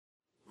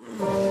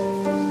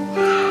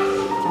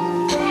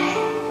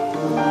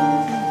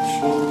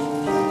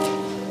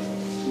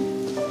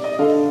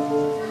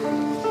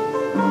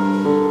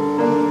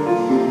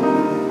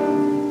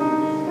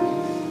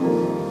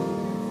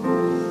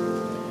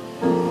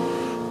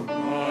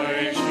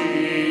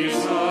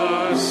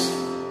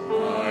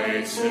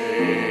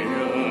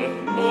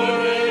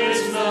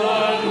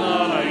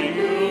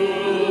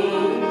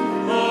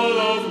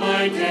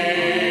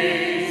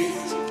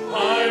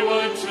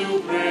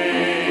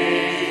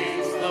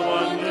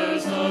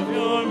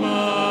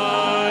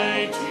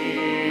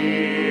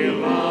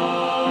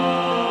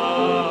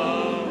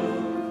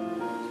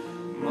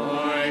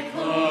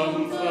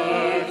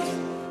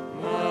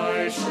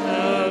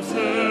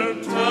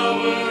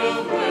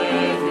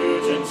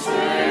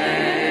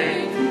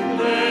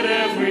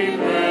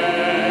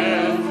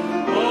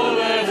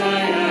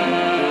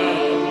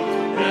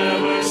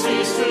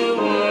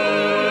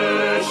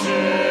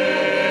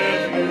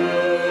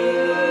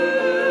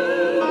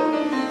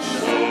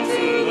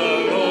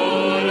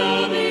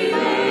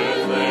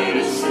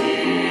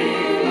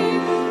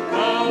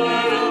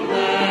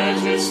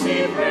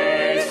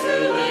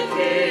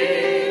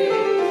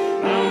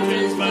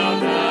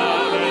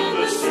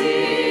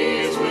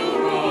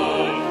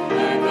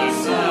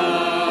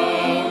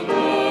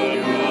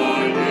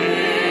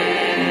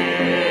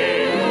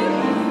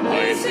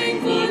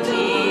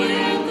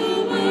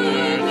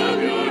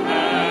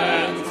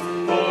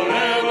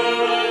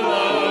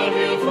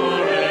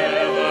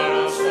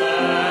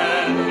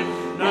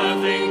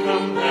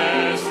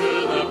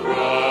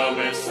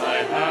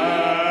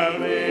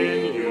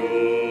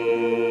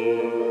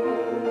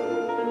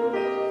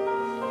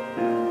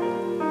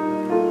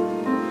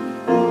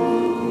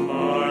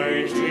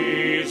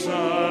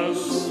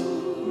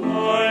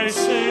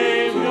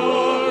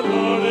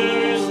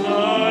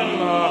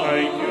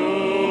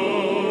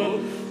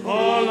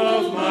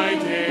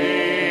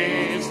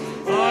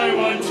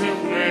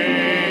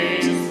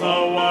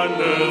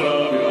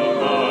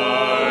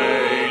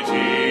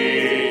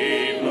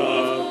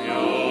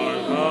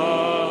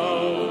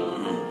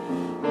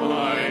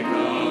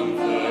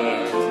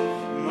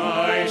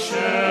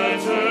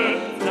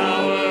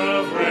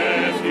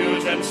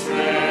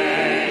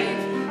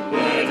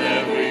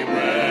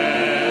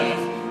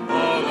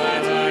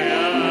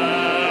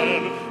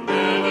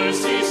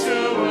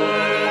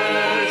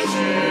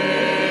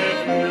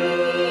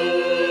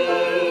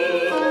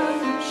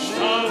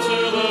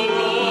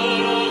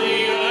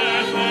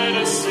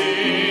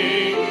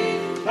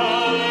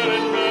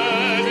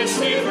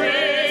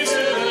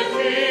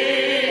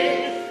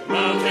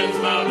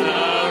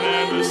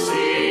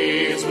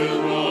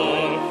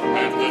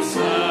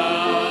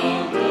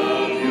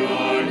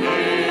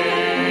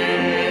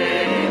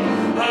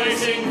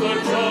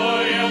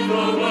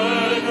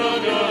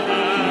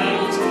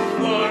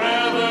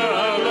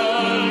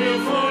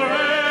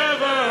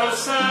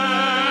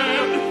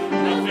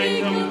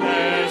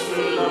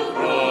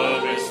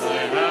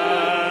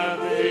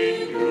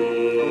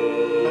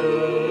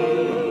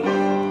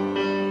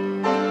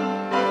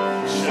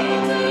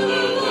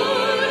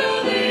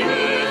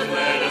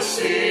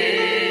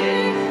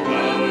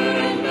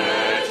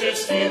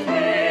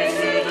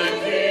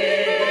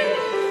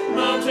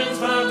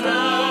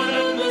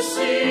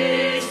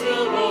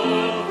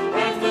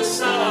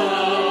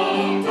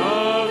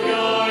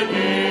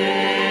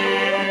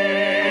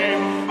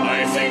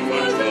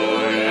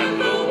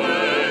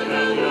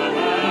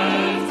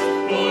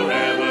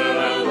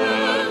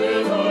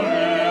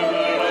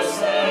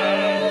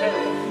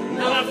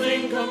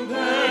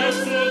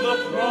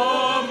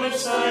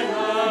promise I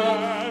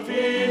have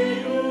in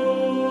you.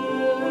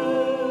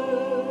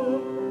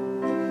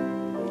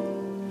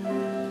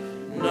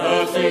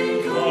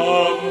 Nothing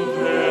compares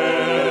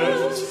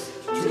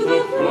to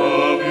the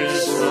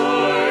promise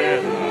I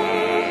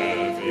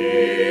have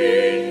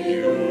in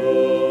you.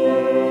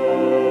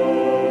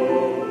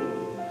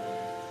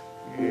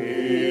 In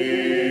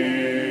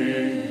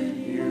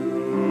you.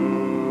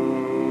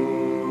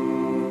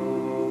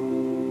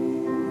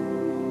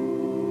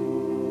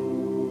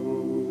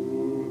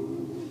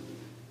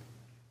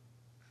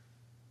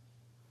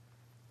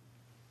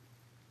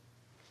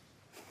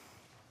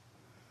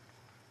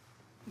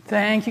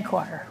 Thank you,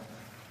 choir.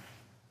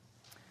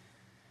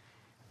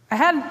 I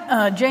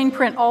had Jane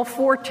print all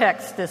 4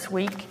 texts this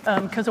week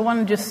because I want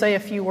to just say a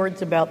few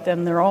words about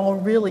them. They're all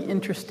really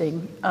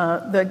interesting.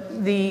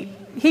 The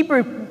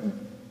Hebrew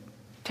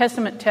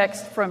Testament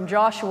text from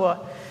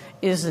Joshua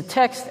is the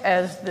text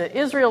as the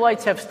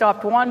Israelites have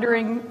stopped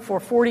wandering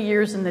for 40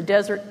 years in the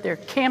desert. They're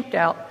camped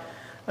out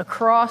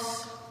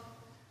across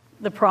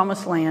the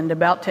promised land,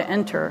 about to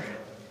enter.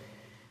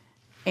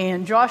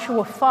 And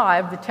Joshua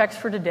 5, the text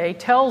for today,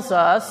 tells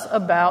us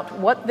about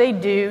what they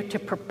do to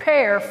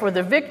prepare for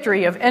the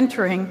victory of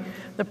entering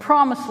the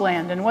promised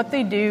land. And what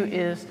they do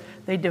is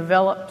they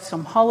develop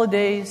some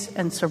holidays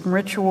and some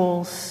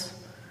rituals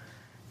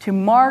to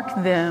mark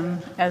them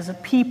as a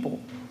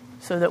people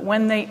so that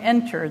when they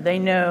enter, they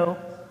know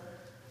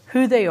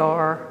who they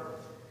are,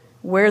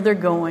 where they're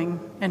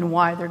going, and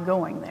why they're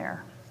going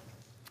there.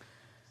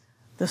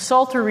 The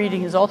Psalter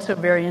reading is also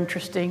very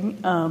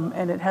interesting,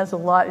 and it has a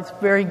lot. It's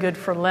very good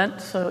for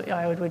Lent, so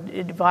I would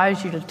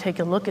advise you to take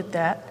a look at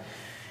that.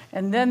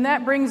 And then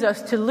that brings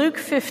us to Luke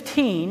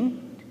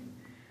 15,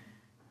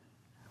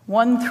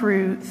 1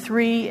 through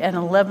 3 and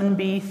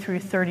 11b through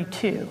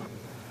 32.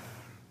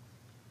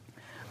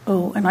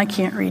 Oh, and I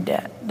can't read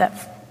that.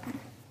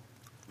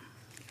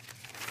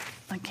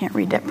 I can't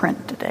read that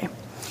print today.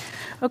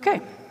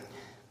 Okay.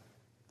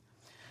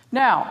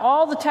 Now,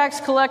 all the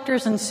tax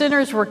collectors and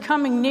sinners were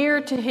coming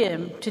near to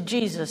him, to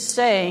Jesus,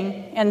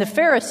 saying, and the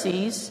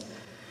Pharisees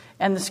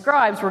and the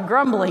scribes were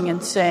grumbling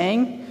and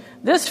saying,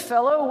 "This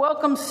fellow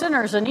welcomes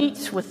sinners and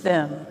eats with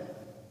them."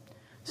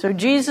 So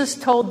Jesus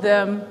told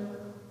them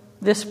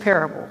this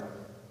parable.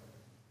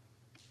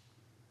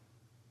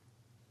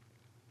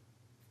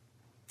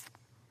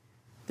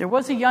 There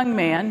was a young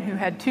man who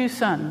had 2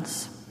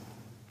 sons.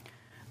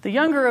 The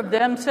younger of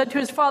them said to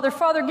his father,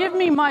 "Father, give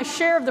me my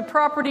share of the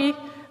property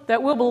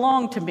that will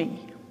belong to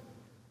me."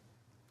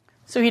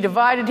 So he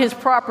divided his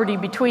property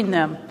between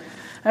them.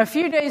 A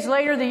few days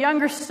later, the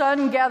younger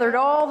son gathered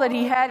all that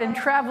he had and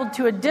traveled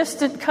to a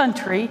distant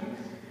country,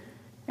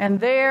 and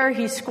there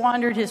he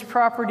squandered his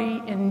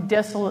property in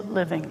desolate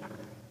living.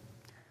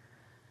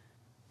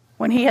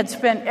 When he had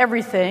spent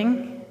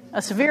everything,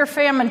 a severe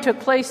famine took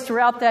place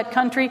throughout that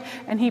country,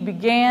 and he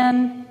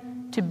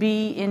began to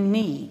be in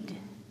need.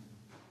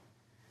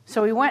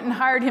 So he went and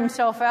hired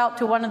himself out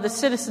to one of the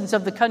citizens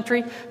of the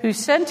country, who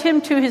sent him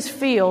to his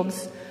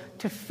fields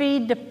to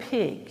feed the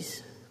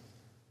pigs.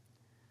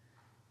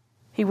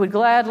 He would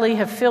gladly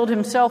have filled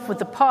himself with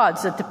the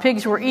pods that the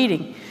pigs were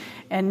eating,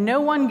 and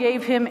no one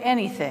gave him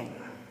anything.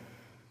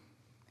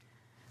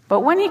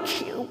 But when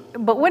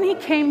he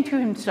came to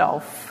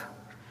himself,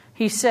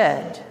 he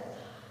said,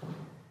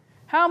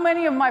 "How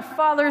many of my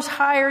father's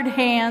hired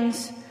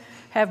hands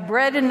have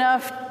bread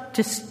enough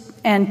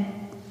and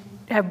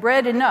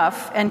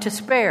to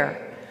spare,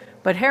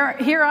 but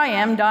here I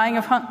am dying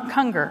of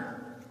hunger.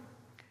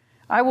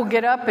 I will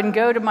get up and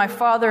go to my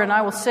father, and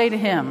I will say to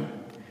him,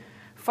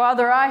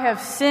 'Father, I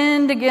have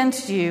sinned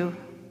against you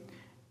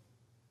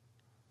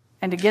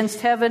and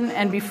against heaven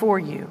and before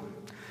you.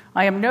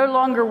 I am no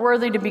longer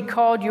worthy to be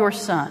called your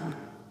son.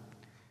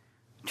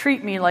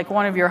 Treat me like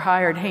one of your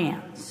hired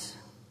hands.'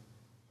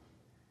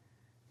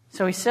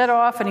 So he set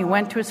off and he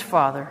went to his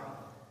father.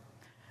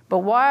 But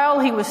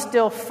while he was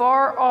still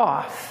far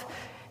off,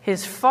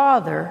 his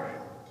father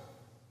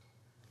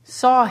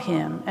saw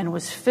him and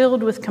was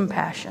filled with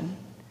compassion.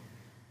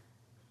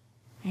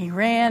 He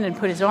ran and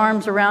put his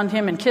arms around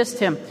him and kissed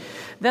him.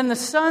 Then the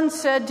son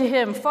said to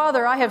him,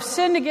 'Father, I have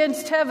sinned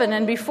against heaven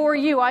and before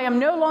you. I am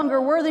no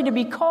longer worthy to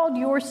be called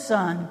your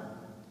son.'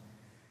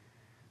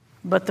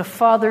 But the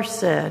father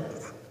said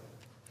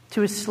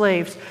to his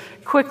slaves,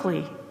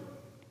 'Quickly,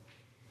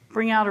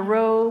 bring out a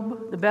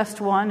robe, the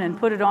best one, and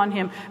put it on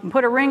him, and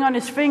put a ring on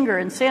his finger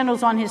and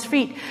sandals on his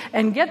feet,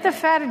 and get the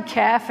fatted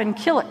calf and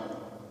kill it,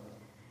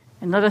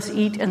 and let us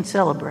eat and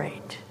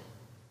celebrate.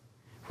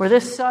 For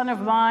this son of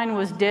mine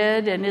was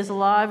dead and is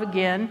alive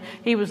again.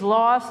 He was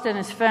lost and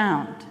is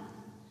found.'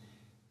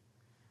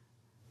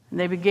 And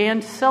they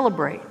began to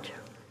celebrate.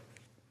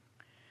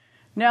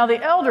 Now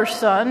the elder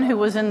son, who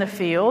was in the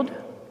field,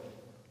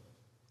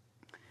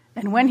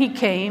 and when he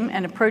came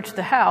and approached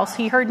the house,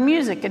 he heard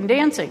music and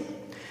dancing.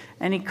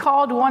 And he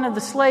called one of the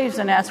slaves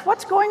and asked,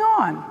 'What's going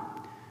on?'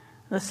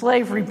 The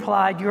slave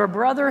replied, 'Your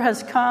brother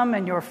has come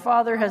and your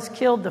father has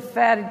killed the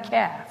fatted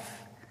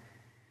calf,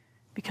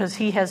 because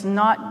he has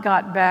got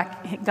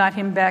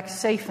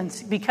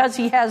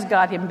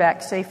him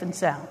back safe and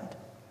sound.'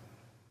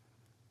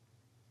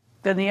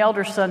 Then the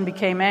elder son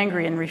became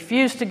angry and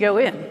refused to go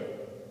in.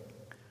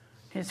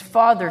 His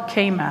father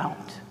came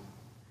out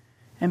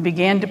and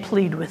began to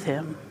plead with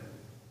him.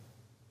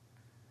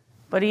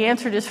 But he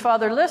answered his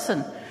father,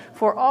 "Listen,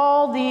 for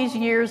all these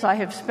years I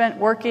have spent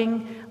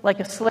working like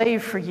a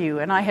slave for you,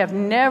 and I have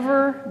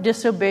never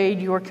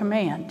disobeyed your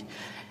command.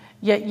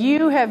 Yet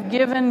you have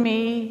given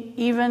me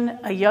even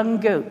a young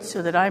goat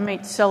so that I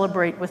may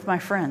celebrate with my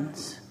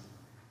friends.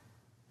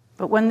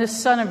 But when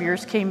this son of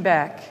yours came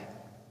back,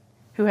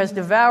 who has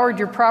devoured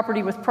your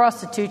property with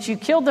prostitutes, you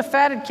killed the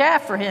fatted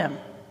calf for him."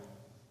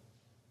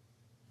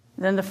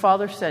 Then the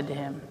father said to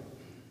him,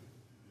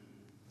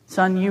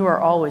 "Son, you are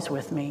always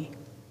with me,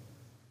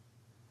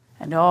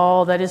 and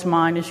all that is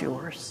mine is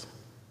yours.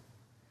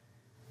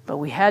 But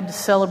we had to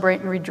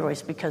celebrate and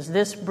rejoice because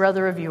this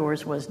brother of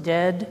yours was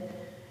dead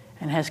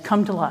and has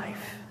come to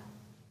life.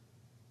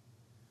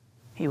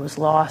 He was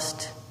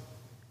lost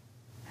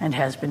and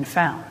has been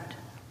found."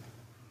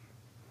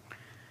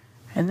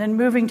 And then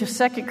moving to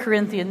 2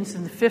 Corinthians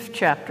in the 5th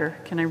chapter.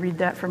 Can I read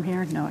that from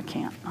here? No, I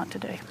can't. Not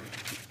today.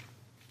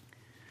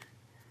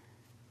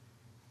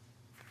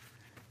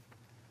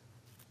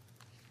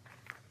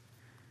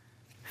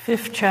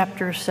 Fifth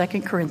chapter,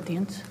 2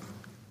 Corinthians.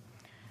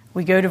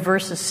 We go to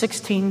verses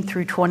 16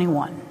 through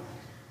 21.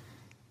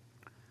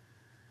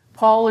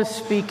 Paul is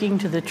speaking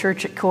to the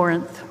church at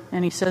Corinth,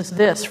 and he says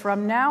this: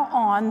 "From now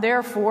on,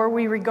 therefore,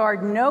 we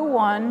regard no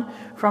one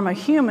from a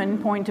human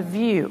point of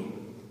view.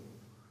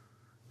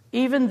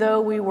 Even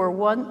though we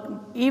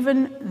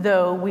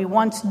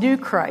once knew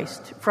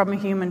Christ from a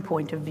human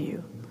point of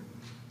view,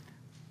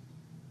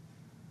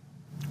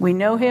 we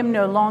know him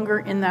no longer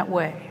in that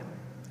way.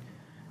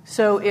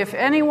 So if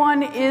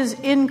anyone is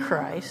in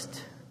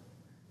Christ,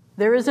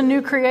 there is a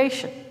new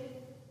creation.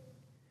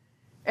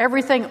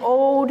 Everything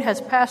old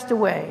has passed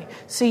away.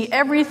 See,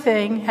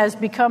 everything has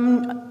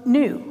become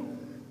new.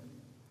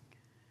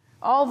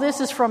 All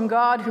this is from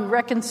God, who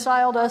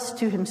reconciled us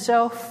to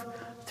himself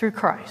through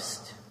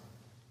Christ,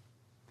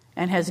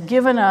 and has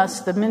given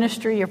us the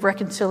ministry of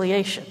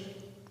reconciliation.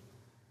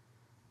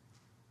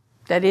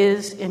 That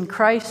is, in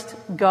Christ,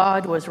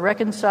 God was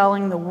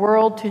reconciling the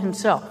world to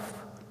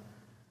himself,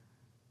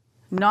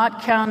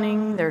 not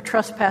counting their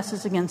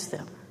trespasses against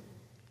them,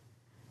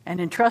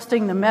 and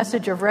entrusting the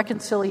message of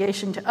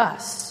reconciliation to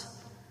us.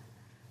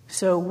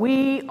 So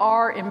we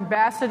are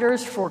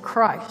ambassadors for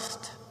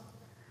Christ,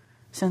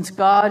 since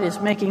God is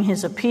making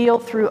his appeal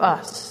through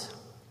us.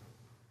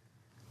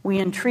 We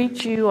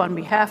entreat you on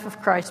behalf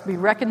of Christ, be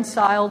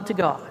reconciled to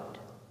God.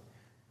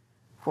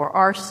 For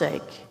our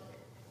sake,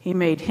 he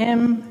made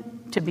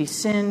him to be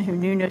sin who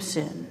knew no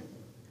sin,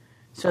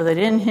 so that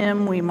in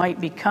him we might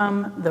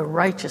become the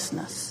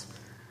righteousness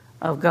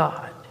of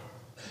God."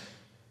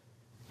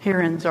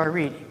 Here ends our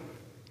reading.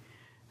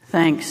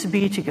 Thanks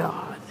be to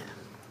God.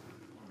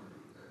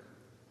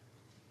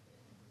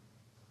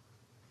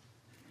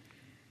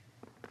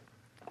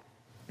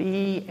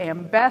 Be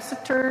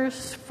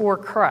ambassadors for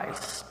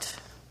Christ,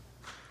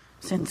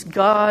 since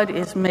God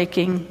is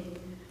making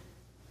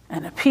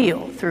an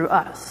appeal through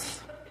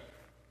us.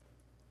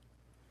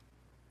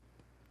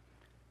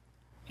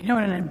 You know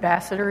what an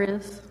ambassador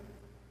is?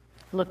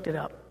 I looked it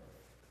up.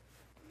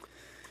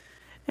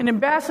 An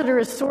ambassador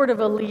is sort of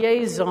a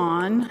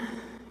liaison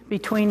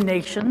between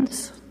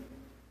nations.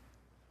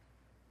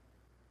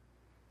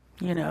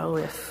 You know,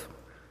 if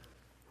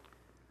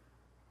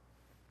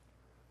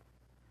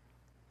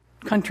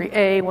country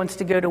A wants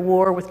to go to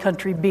war with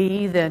country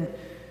B, then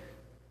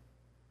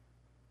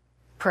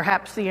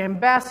perhaps the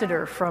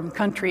ambassador from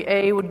country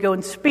A would go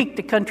and speak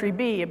to country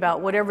B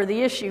about whatever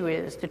the issue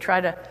is to try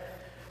to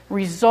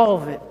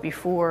resolve it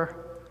before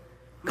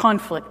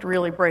conflict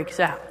really breaks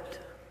out.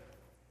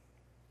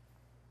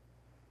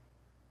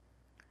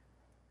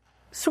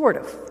 Sort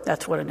of.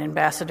 That's what an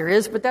ambassador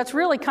is, but that's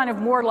really kind of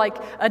more like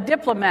a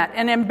diplomat.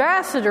 An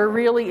ambassador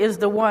really is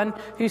the one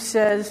who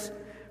says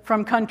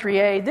from country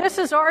A, "This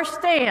is our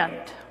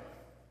stand.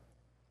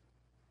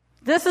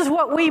 This is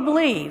what we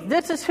believe.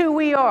 This is who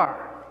we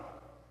are.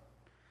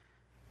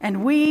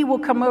 And we will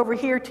come over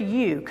here to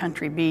you,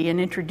 country B, and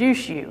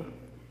introduce you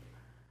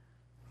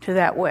to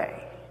that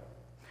way."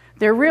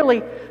 They're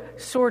really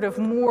sort of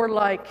more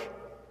like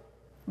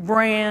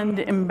brand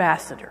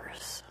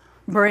ambassadors,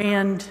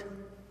 brand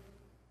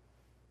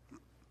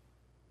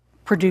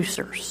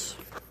producers,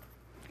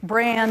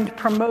 brand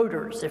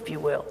promoters, if you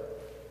will.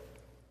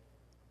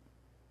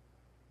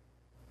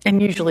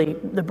 And usually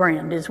the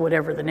brand is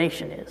whatever the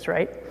nation is,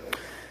 right?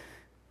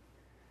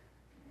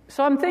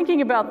 So I'm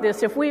thinking about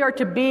this. If we are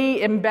to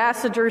be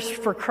ambassadors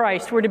for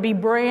Christ, we're to be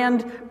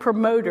brand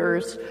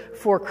promoters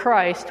for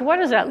Christ, what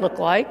does that look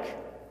like?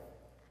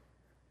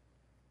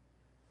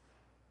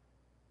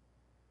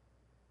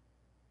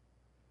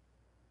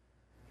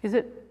 Is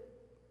it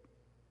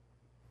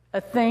a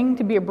thing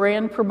to be a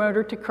brand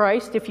promoter to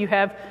Christ if you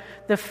have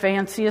the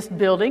fanciest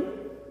building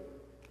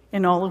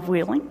in all of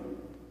Wheeling?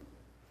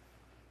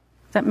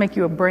 Does that make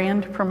you a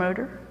brand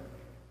promoter?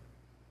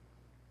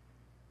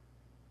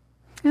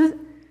 Is it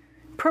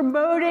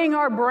promoting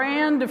our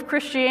brand of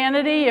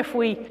Christianity if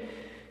we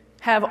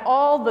have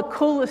all the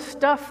coolest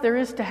stuff there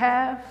is to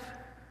have,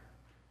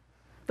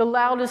 the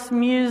loudest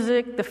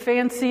music, the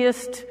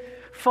fanciest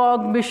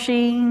fog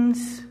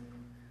machines,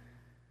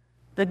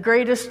 the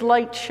greatest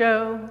light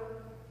show.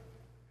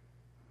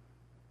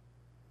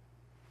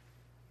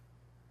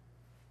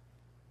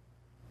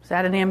 Is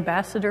that an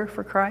ambassador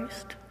for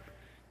Christ?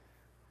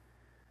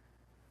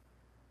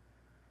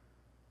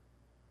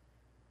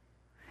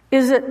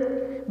 Is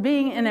it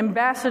being an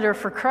ambassador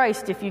for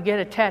Christ if you get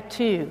a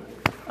tattoo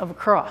of a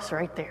cross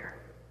right there?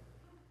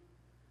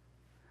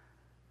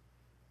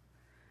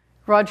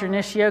 Roger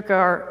Nishioka,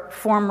 our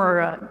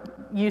former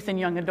youth and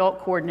young adult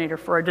coordinator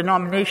for our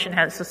denomination,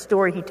 has a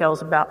story he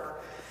tells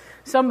about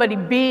somebody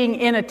being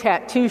in a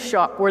tattoo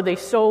shop where they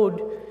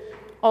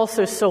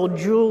also sold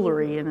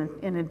jewelry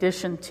in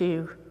addition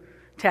to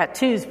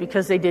tattoos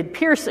because they did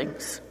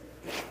piercings.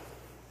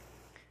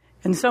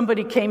 And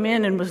somebody came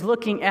in and was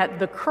looking at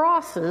the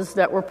crosses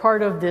that were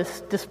part of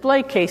this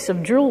display case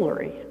of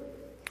jewelry.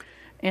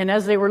 And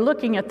as they were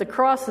looking at the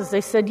crosses, they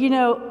said, "You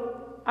know,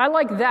 I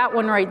like that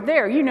one right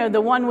there. You know,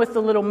 the one with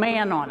the little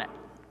man on it."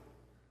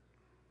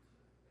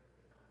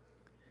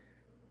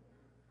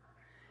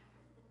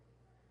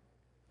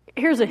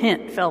 Here's a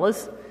hint,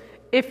 fellas.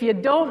 If you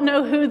don't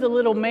know who the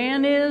little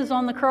man is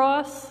on the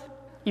cross,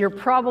 you're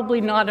probably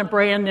not a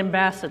brand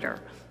ambassador.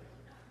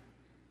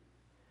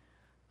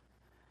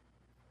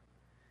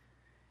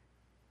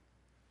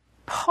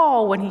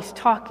 Paul, when he's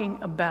talking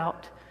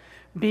about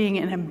being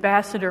an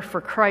ambassador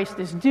for Christ,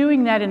 is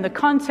doing that in the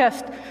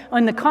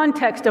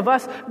context of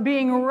us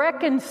being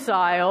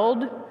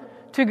reconciled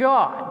to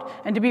God.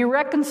 And to be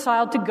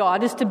reconciled to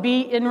God is to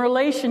be in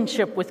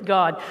relationship with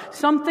God.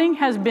 Something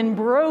has been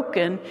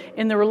broken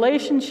in the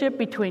relationship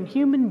between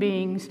human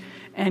beings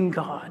and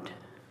God.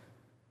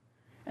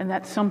 And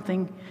that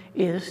something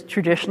is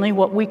traditionally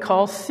what we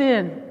call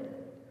sin.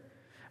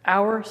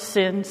 Our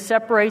sin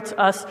separates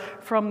us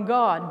from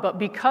God. But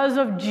because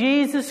of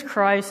Jesus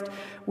Christ,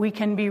 we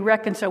can be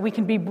reconciled. We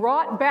can be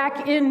brought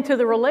back into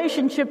the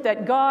relationship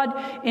that God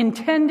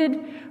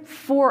intended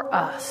for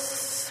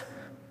us.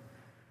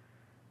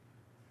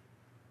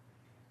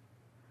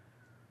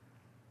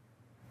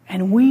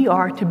 And we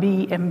are to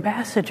be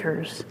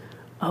ambassadors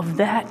of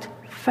that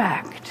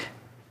fact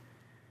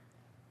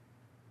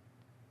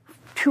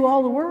to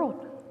all the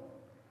world.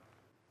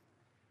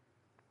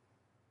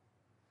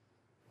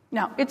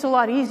 Now, it's a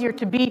lot easier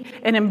to be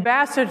an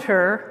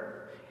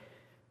ambassador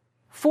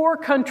for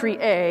country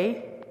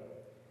A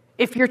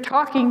if you're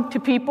talking to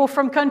people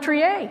from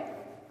country A.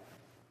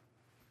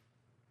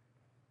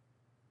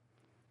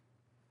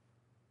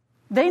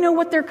 They know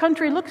what their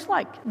country looks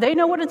like. They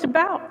know what it's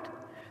about.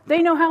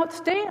 They know how it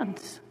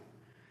stands.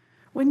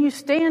 When you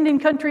stand in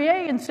country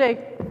A and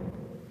say,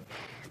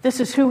 "This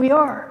is who we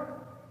are."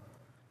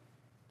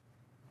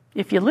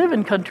 If you live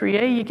in country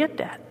A, you get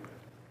that.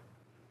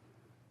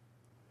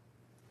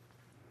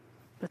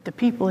 But the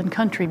people in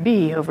country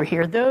B over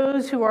here,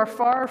 those who are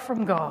far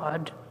from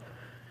God,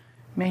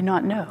 may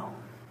not know.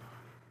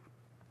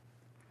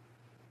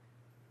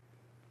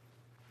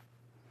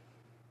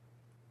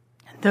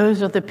 And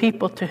those are the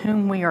people to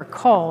whom we are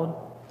called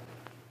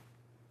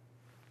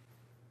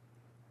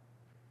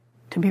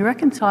to be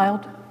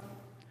reconciled,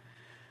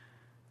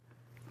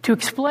 to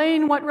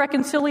explain what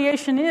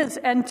reconciliation is,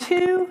 and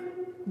to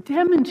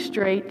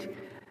demonstrate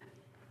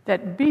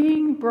that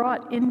being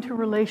brought into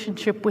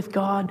relationship with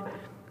God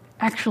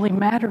actually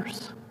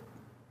matters.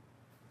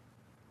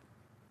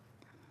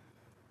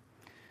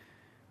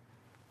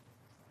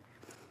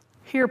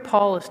 Here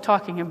Paul is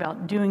talking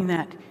about doing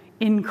that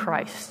in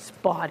Christ's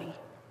body.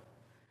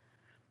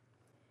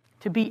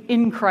 To be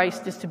in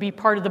Christ is to be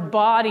part of the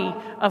body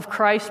of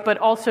Christ, but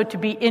also to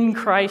be in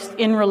Christ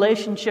in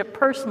relationship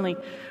personally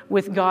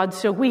with God.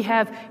 So we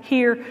have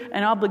here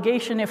an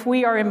obligation, if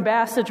we are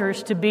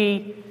ambassadors, to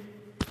be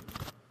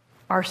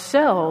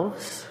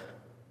ourselves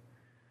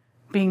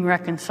being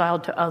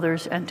reconciled to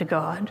others and to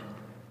God,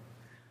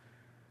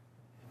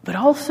 but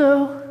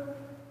also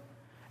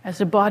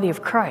as a body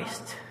of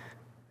Christ,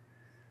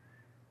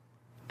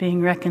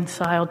 being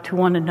reconciled to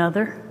one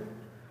another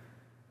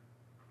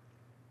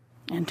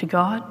and to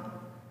God.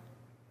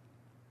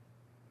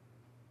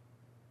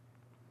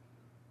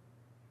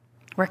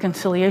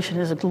 Reconciliation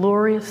is a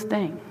glorious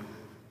thing.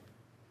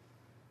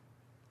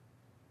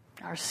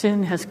 Our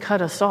sin has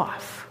cut us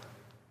off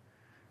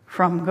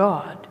from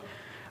God.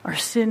 Our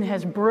sin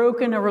has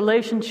broken a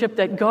relationship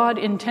that God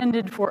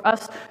intended for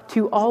us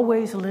to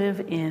always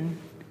live in.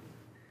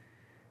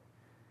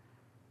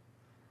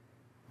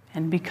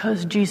 And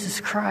because Jesus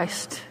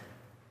Christ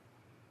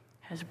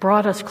has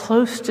brought us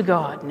close to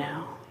God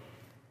now,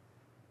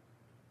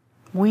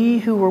 we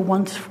who were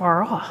once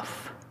far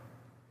off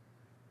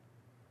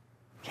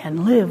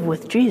can live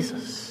with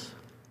Jesus.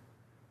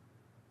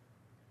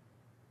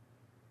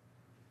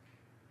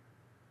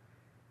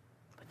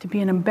 But to be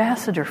an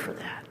ambassador for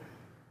that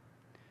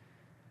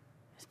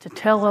is to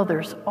tell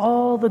others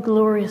all the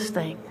glorious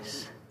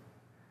things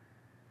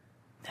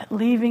that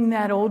leaving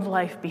that old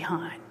life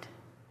behind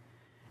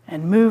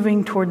and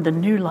moving toward the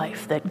new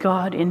life that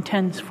God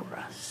intends for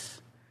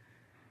us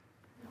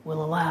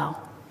will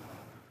allow.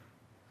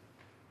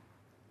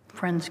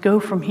 Friends, go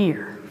from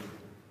here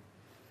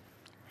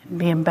and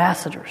be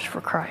ambassadors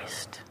for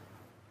Christ.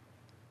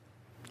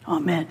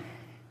 Amen.